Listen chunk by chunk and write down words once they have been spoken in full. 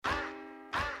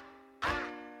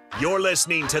You're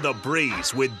listening to The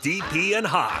Breeze with DP and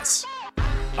Haas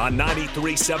on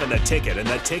 93.7 The Ticket and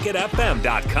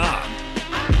theticketfm.com.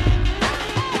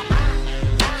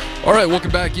 All right, welcome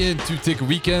back into Ticket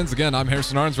Weekends. Again, I'm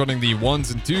Harrison Arns running the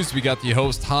ones and twos. We got the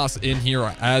host Haas in here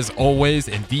as always,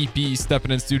 and DP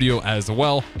stepping in studio as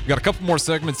well. We got a couple more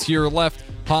segments here left.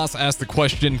 Haas asked the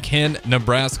question, can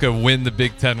Nebraska win the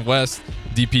Big Ten West?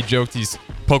 DP joked he's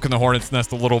poking the hornet's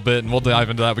nest a little bit, and we'll dive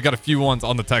into that. We got a few ones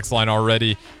on the text line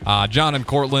already. John and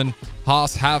Cortland,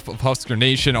 Haas, half of Husker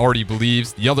Nation already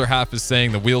believes. The other half is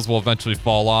saying the wheels will eventually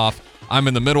fall off. I'm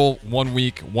in the middle, 1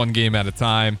 week, one game at a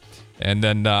time. And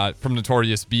then from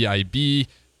Notorious BIB,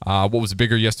 what was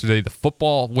bigger yesterday, the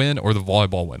football win or the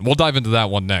volleyball win? We'll dive into that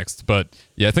one next. But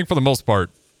yeah, I think for the most part,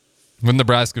 with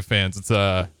Nebraska fans, it's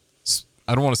I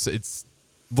don't want to say it's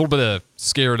a little bit of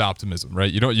scared optimism, right?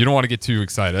 You don't want to get too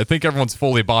excited. I think everyone's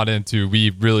fully bought into we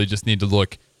really just need to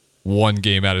look one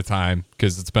game at a time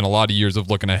because it's been a lot of years of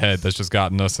looking ahead that's just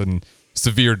gotten us in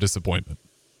severe disappointment.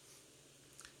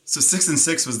 So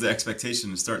 6-6 was the expectation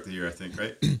to start the year, I think,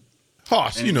 right?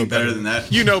 Hoss, you know better than that.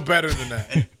 You know better than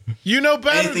that. You know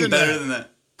better Anything than better that. than that.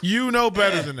 You know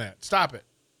better than that. Stop it.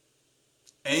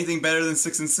 Anything better than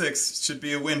 6-6 should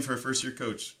be a win for a first-year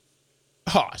coach.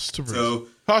 Hoss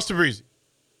Tabrizi.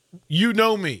 You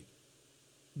know me.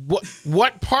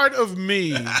 What part of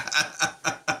me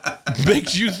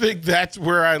makes you think that's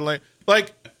where I land?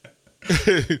 Like,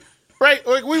 right?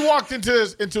 Like we walked into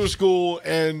a school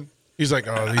and he's like,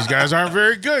 "Oh, these guys aren't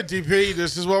very good, DP.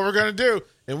 This is what we're gonna do."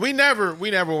 And we never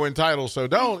win titles, so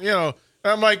don't, And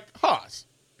I'm like, Haas,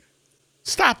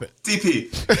 stop it.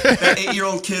 DP, that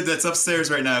 8-year-old kid that's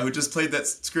upstairs right now who just played that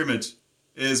scrimmage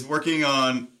is working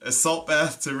on a salt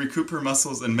bath to recoup her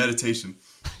muscles and meditation.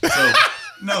 So,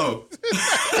 no,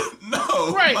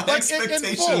 right, my like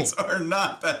expectations are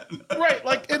not that. Right,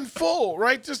 like in full,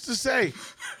 right? Just to say,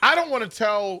 I don't want to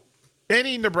tell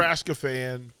any Nebraska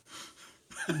fan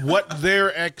what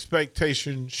their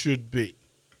expectation should be.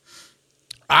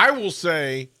 I will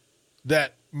say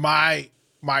that my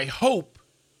hope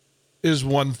is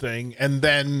one thing, and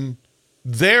then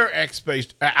their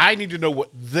expectation. I need to know what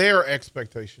their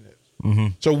expectation is. Mm-hmm.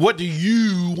 So, what do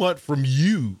you want from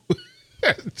you?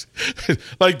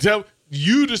 Like,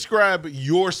 you describe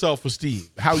your self-esteem,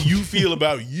 how you feel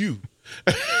about you.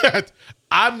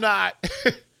 I'm not.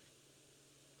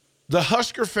 The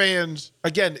Husker fans,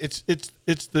 again, it's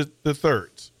the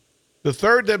thirds. The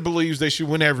third that believes they should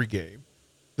win every game.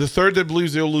 The third that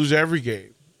believes they'll lose every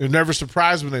game. They're never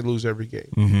surprised when they lose every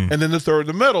game. Mm-hmm. And then the third in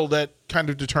the middle that kind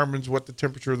of determines what the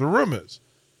temperature of the room is.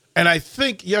 And I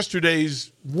think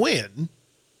yesterday's win,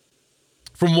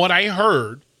 from what I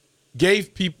heard,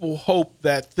 gave people hope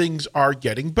that things are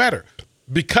getting better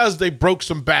because they broke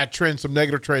some bad trends, some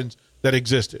negative trends that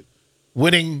existed.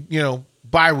 Winning,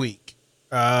 bye week,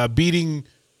 beating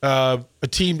a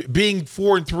team, being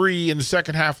 4-3 in the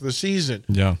second half of the season.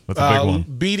 Yeah, that's a big one.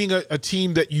 Beating a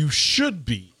team that you should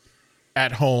beat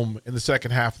at home in the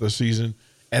second half of the season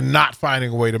and not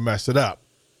finding a way to mess it up.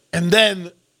 And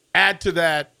then add to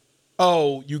that,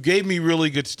 you gave me really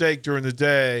good steak during the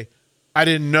day. I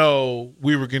didn't know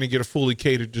we were going to get a fully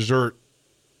catered dessert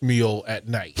meal at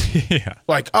night. Yeah.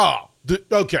 Like,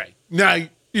 okay, now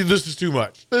this is too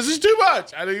much. This is too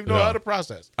much. I don't even know how to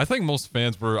process. I think most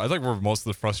fans where most of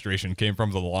the frustration came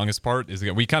from the longest part is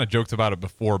that we kind of joked about it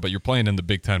before, but you're playing in the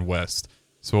Big Ten West.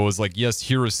 So it was like, yes,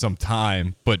 here is some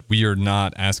time, but we are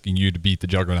not asking you to beat the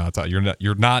juggernauts out.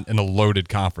 You're not in a loaded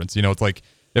conference. It's like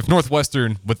if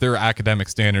Northwestern, with their academic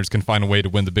standards, can find a way to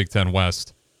win the Big Ten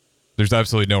West, there's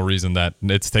absolutely no reason that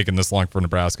it's taken this long for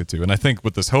Nebraska to. And I think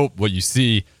with this hope, what you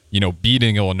see,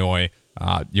 beating Illinois,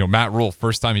 Matt Rule,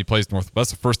 first time he plays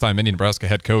that's the first time any Nebraska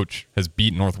head coach has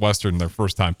beaten Northwestern their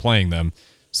first time playing them.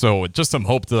 So just some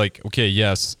hope to okay,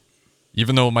 yes,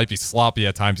 even though it might be sloppy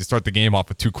at times, you start the game off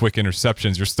with 2 quick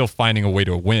interceptions, you're still finding a way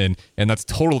to win, and that's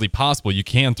totally possible. You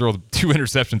can throw 2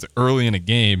 interceptions early in a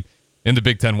game in the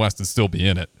Big Ten West and still be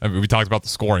in it. I mean, we talked about the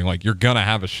scoring. You're going to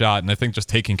have a shot, and I think just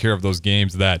taking care of those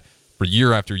games that for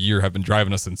year after year have been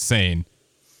driving us insane,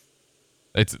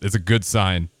 it's a good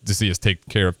sign to see us take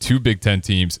care of 2 Big Ten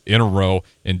teams in a row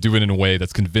and do it in a way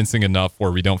that's convincing enough where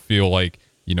we don't feel like,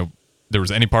 there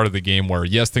was any part of the game where,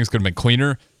 yes, things could have been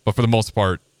cleaner, but for the most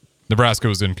part, Nebraska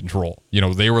was in control.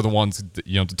 They were the ones,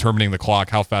 determining the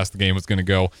clock, how fast the game was going to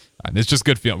go. And it's just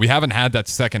good feeling. We haven't had that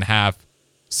second half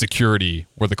security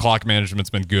where the clock management's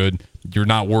been good. You're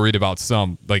not worried about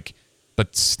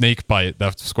that snake bite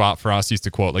that Scott Frost used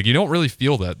to quote. You don't really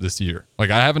feel that this year. I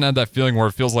haven't had that feeling where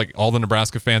it feels like all the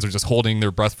Nebraska fans are just holding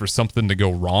their breath for something to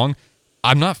go wrong.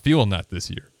 I'm not feeling that this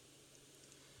year.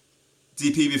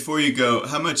 DP, before you go,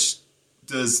 how much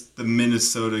does the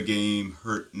Minnesota game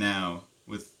hurt now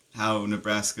with how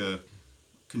Nebraska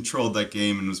controlled that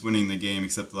game and was winning the game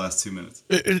except the last 2 minutes?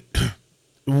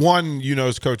 One,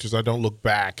 as coaches, I don't look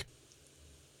back.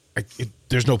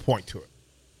 There's no point to it.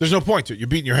 There's no point to it. You're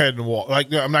beating your head in the wall.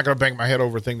 Like, I'm not going to bang my head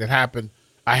over a thing that happened.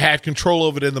 I had control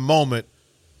of it in the moment.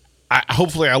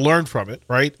 Hopefully I learned from it,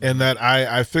 right? And that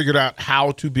I figured out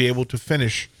how to be able to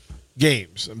finish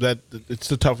games. That it's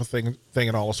the toughest thing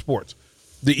in all of sports.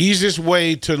 The easiest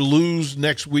way to lose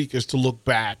next week is to look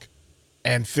back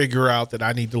and figure out that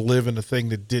I need to live in a thing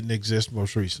that didn't exist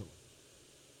most recently.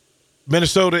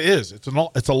 Minnesota it's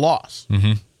a loss.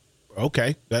 Mm-hmm.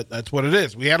 Okay, that's what it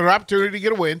is. We had an opportunity to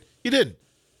get a win. You didn't.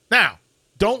 Now,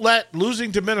 don't let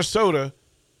losing to Minnesota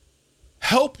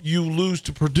help you lose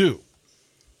to Purdue.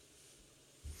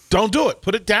 Don't do it.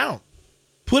 Put it down.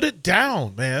 Put it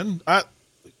down, man.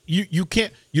 You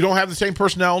can't. You don't have the same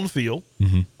personnel on the field.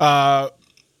 Mm-hmm.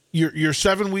 You're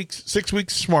 6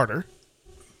 weeks smarter.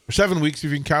 Or 7 weeks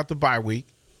if you can count the bye week.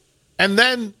 And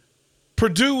then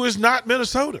Purdue is not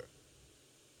Minnesota.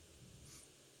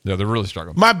 Yeah, they're really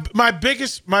struggling.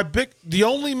 The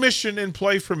only mission in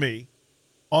play for me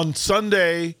on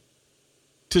Sunday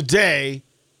today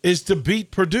is to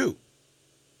beat Purdue.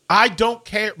 I don't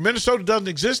care. Minnesota doesn't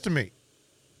exist to me.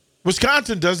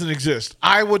 Wisconsin doesn't exist.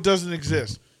 Iowa doesn't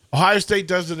exist. Ohio State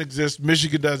doesn't exist.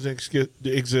 Michigan doesn't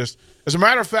exist. As a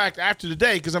matter of fact, after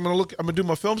today, because I'm going to do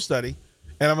my film study,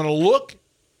 and I'm going to look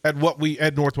at what we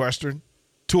at Northwestern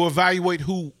to evaluate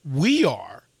who we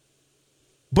are.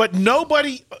 But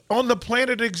nobody on the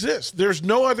planet exists. There's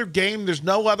no other game. There's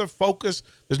no other focus.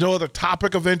 There's no other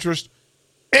topic of interest.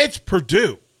 It's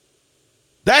Purdue.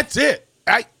 That's it.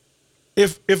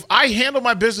 If I handle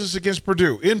my business against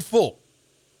Purdue in full,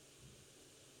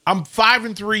 I'm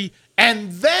 5-3,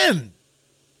 and then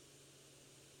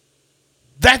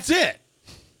that's it.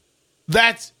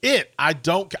 That's it. I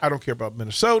don't care about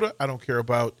Minnesota. I don't care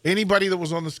about anybody that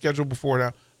was on the schedule before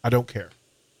now. I don't care.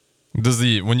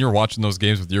 When you're watching those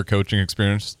games with your coaching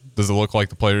experience, does it look like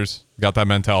the players got that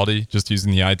mentality just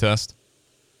using the eye test?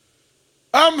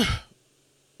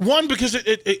 One, because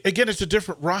it's a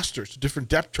different roster. It's a different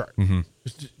depth chart. Mm-hmm.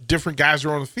 Different guys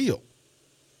are on the field.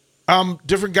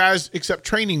 Different guys accept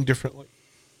training differently.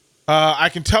 I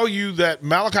can tell you that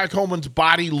Malachi Coleman's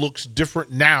body looks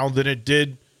different now than it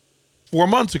did 4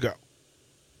 months ago.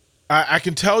 I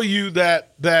can tell you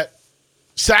that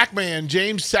Sackman,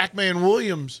 James Sackman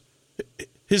Williams,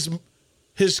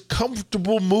 his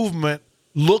comfortable movement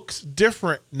looks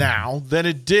different now than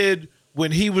it did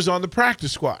when he was on the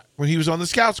practice squad, when he was on the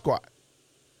scout squad.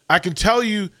 I can tell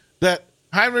you that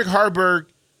Heinrich Harburg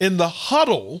in the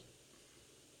huddle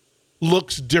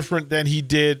looks different than he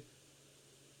did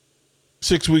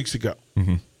 6 weeks ago.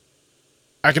 Mm-hmm.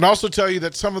 I can also tell you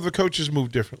that some of the coaches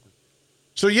move differently.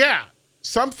 So, yeah,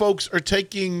 some folks are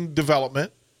taking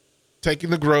development, taking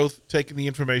the growth, taking the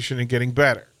information, and getting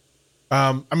better.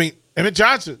 Emmett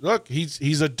Johnson, look,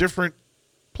 he's a different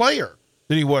player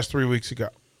than he was 3 weeks ago.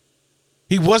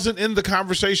 He wasn't in the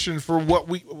conversation for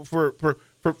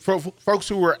folks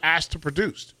who were asked to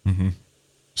produce. Mm-hmm.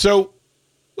 So,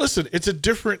 listen, it's a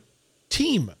different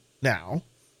team now.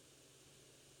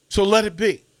 So let it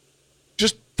be.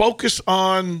 Just focus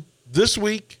on this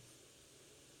week.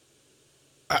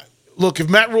 Look, if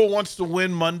Matt Rule wants to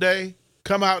win Monday,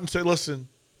 come out and say, listen,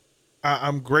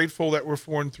 I'm grateful that we're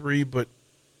 4-3, but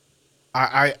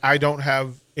I don't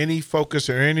have any focus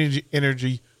or any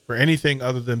energy for anything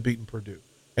other than beating Purdue.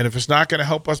 And if it's not going to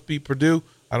help us beat Purdue,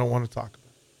 I don't want to talk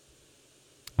about it.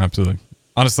 Absolutely.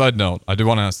 On a side note, I do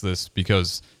want to ask this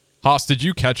because, Haas, did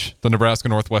you catch the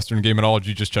Nebraska-Northwestern game at all, or did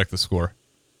you just check the score?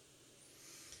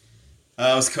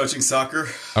 I was coaching soccer,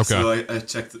 okay. So I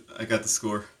checked. I got the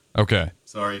score. Okay.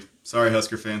 Sorry,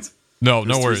 Husker fans. No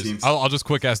There's worries. I'll just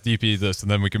quick ask DP this, and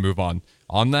then we can move on.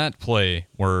 On that play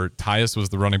where Tyus was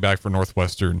the running back for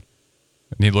Northwestern,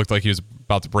 and he looked like he was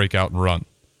about to break out and run,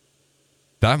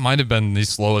 that might have been the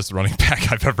slowest running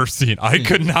back I've ever seen. I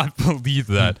could not believe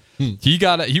that. He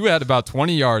had about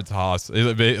 20 yards, Haas,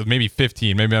 maybe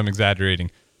 15. Maybe I'm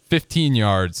exaggerating. 15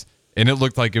 yards, and it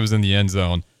looked like it was in the end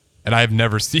zone. And I have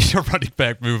never seen a running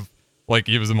back move like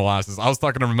he was in molasses. I was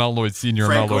talking to Ramel Lloyd Sr.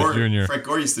 and Ramel Lloyd Jr. Frank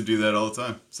Gore used to do that all the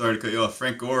time. Sorry to cut you off.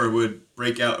 Frank Gore would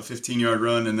break out a 15-yard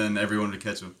run, and then everyone would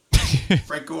catch him.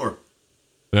 Frank Gore.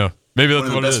 Yeah. Maybe that's one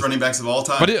of what the it best is. Running backs of all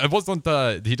time. But it wasn't.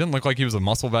 He didn't look like he was a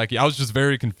muscle back. I was just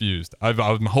very confused.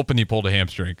 I'm hoping he pulled a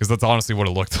hamstring because that's honestly what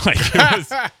it looked like.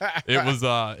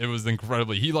 It was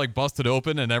incredibly. He like busted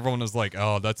open and everyone was like,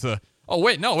 "Oh, that's a. Oh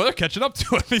wait, no, they're catching up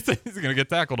to him. He's gonna get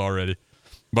tackled already."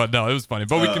 But no, it was funny.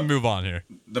 But we can move on here.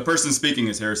 The person speaking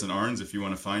is Harrison Arns. If you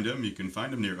want to find him, you can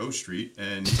find him near O Street,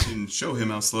 and you can show him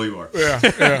how slow you are. Yeah.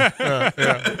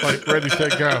 Like ready,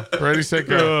 set, go. Ready, set,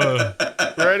 go.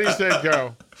 Ready, set,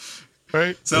 go.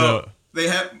 Right? So they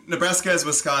have Nebraska has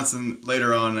Wisconsin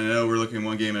later on. I know we're looking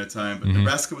one game at a time, but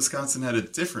Nebraska-Wisconsin had a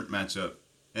different matchup.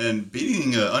 And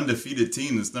beating an undefeated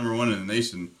team that's number one in the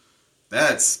nation,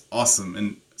 that's awesome.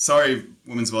 And sorry,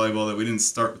 women's volleyball, that we didn't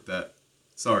start with that.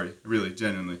 Sorry, really,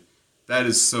 genuinely. That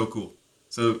is so cool.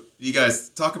 So you guys,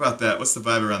 talk about that. What's the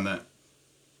vibe around that?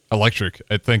 Electric.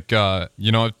 I think, for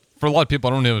a lot of people,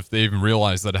 I don't know if they even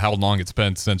realize that how long it's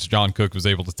been since John Cook was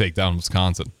able to take down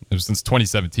Wisconsin. It was since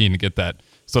 2017 to get that.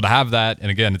 So to have that,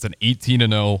 and again, it's an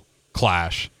 18-0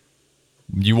 clash.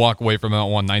 You walk away from that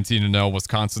one 19-0.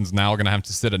 Wisconsin's now going to have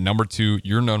to sit at number 2.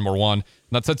 You're number 1. And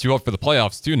that sets you up for the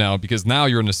playoffs too now, because now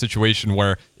you're in a situation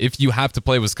where if you have to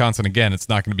play Wisconsin again, it's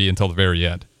not going to be until the very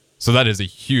end. So that is a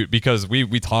huge, because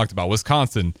we talked about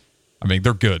Wisconsin. I mean,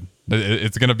 they're good.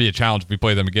 It's going to be a challenge if we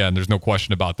play them again. There's no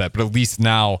question about that. But at least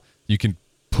now you can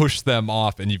push them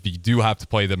off. And if you do have to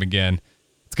play them again,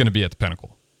 it's going to be at the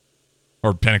Pinnacle.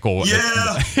 Or Pinnacle.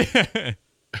 Yeah.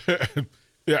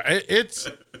 Yeah,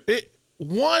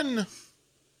 one,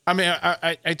 I mean,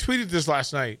 I tweeted this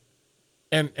last night,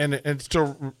 and it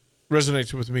still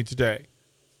resonates with me today,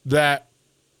 that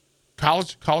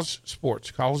college sports,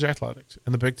 college athletics,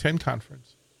 and the Big Ten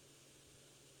Conference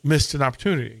missed an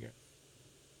opportunity again.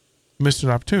 Missed an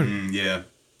opportunity. Yeah.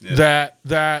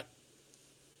 That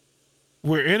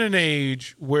we're in an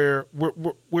age where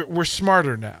we're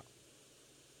smarter now.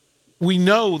 We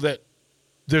know that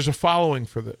there's a following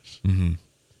for this. Mm-hmm.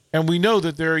 And we know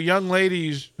that there are young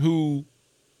ladies who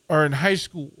are in high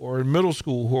school or in middle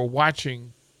school who are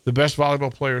watching the best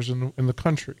volleyball players in the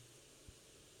country.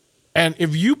 And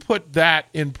if you put that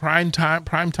in prime time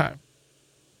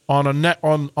on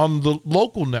the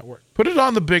local network, put it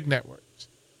on the big networks,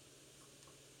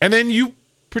 and then you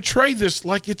portray this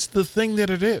like it's the thing that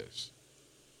it is.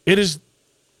 It is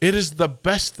the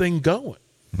best thing going.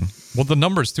 Well, the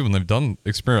numbers, too, when they've done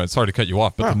experiments, sorry to cut you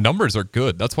off, but the numbers are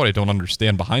good. That's what I don't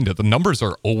understand behind it. The numbers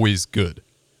are always good.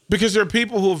 Because there are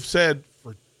people who have said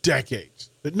for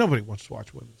decades that nobody wants to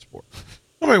watch women's sports.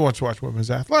 Nobody wants to watch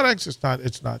women's athletics. It's not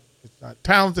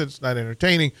talented. It's not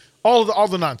entertaining. All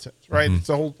the nonsense, right? Mm-hmm. It's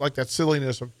the whole, like, that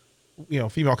silliness of,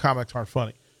 female comics aren't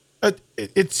funny.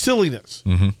 It's silliness.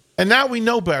 Mm-hmm. And now we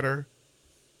know better.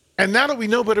 And now that we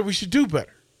know better, we should do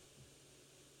better.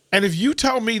 And if you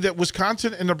tell me that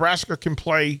Wisconsin and Nebraska can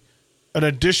play an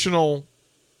additional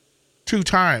 2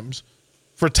 times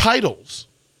for titles,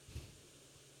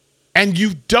 and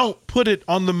you don't put it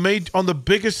on the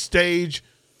biggest stage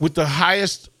with the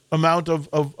highest amount of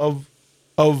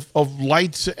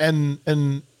lights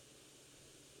and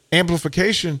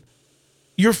amplification,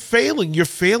 you're failing. You're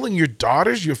failing your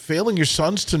daughters. You're failing your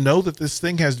sons to know that this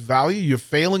thing has value. You're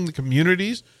failing the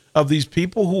communities of these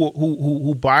people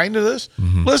who buy into this.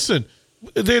 Mm-hmm. Listen,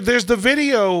 there's the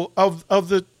video of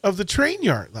the train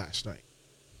yard last night,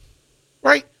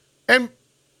 right? And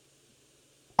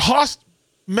Haas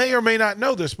may or may not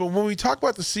know this, but when we talk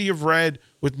about the Sea of Red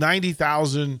with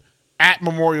 90,000 at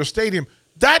Memorial Stadium,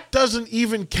 that doesn't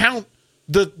even count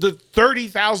the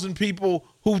 30,000 people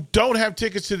who don't have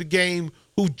tickets to the game,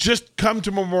 who just come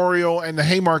to Memorial and the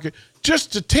Haymarket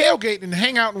just to tailgate and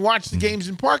hang out and watch the games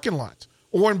in parking lots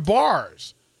or in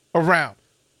bars around.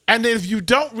 And then if you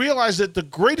don't realize that the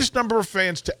greatest number of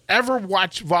fans to ever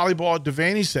watch volleyball at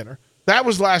Devaney Center, that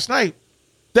was last night,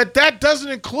 that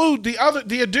doesn't include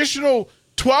the additional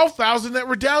 12,000 that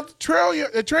were down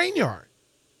the train yard.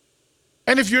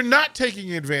 And if you're not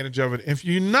taking advantage of it, if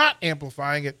you're not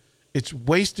amplifying it, it's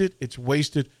wasted,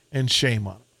 and shame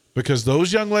on them. Because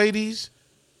those young ladies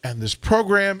and this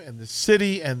program and the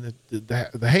city and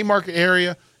the Haymarket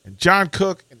area and John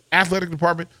Cook and athletic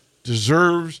department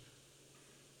deserves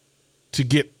to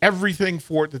get everything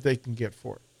for it that they can get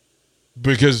for it.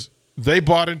 Because they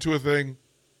bought into a thing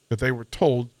that they were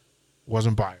told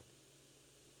wasn't viable.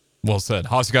 Well said.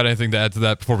 Haas, you got anything to add to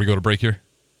that before we go to break here?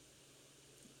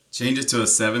 Change it to a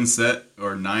 7-set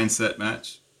or 9-set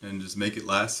match and just make it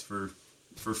last for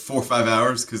 4 or 5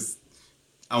 hours, because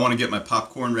I want to get my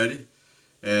popcorn ready.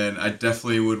 And I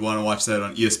definitely would want to watch that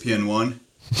on ESPN 1.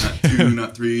 Not 2,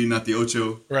 not 3, not the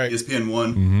Ocho. Right. ESPN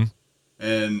 1.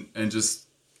 Mm-hmm. And just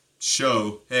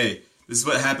show, hey, this is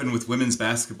what happened with women's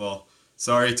basketball.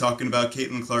 Sorry, talking about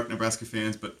Caitlin Clark, Nebraska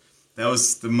fans, but that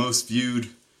was the most viewed,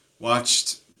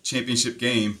 watched championship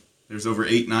game. There's over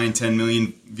 8, 9, 10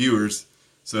 million viewers.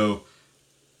 So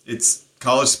it's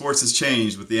college sports has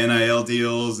changed with the NIL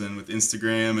deals and with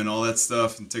Instagram and all that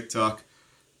stuff and TikTok.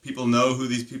 People know who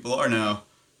these people are now.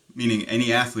 meaning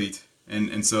any athlete.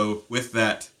 And so with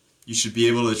that, you should be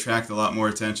able to attract a lot more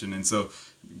attention. And so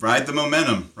ride the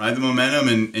momentum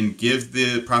and give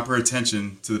the proper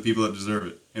attention to the people that deserve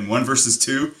it. And 1 versus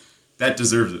 2, that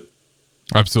deserves it.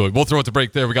 Absolutely. We'll throw it to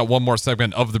break there. We got one more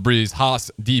segment of The Breeze.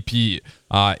 Haas, DP,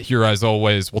 here as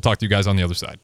always. We'll talk to you guys on the other side.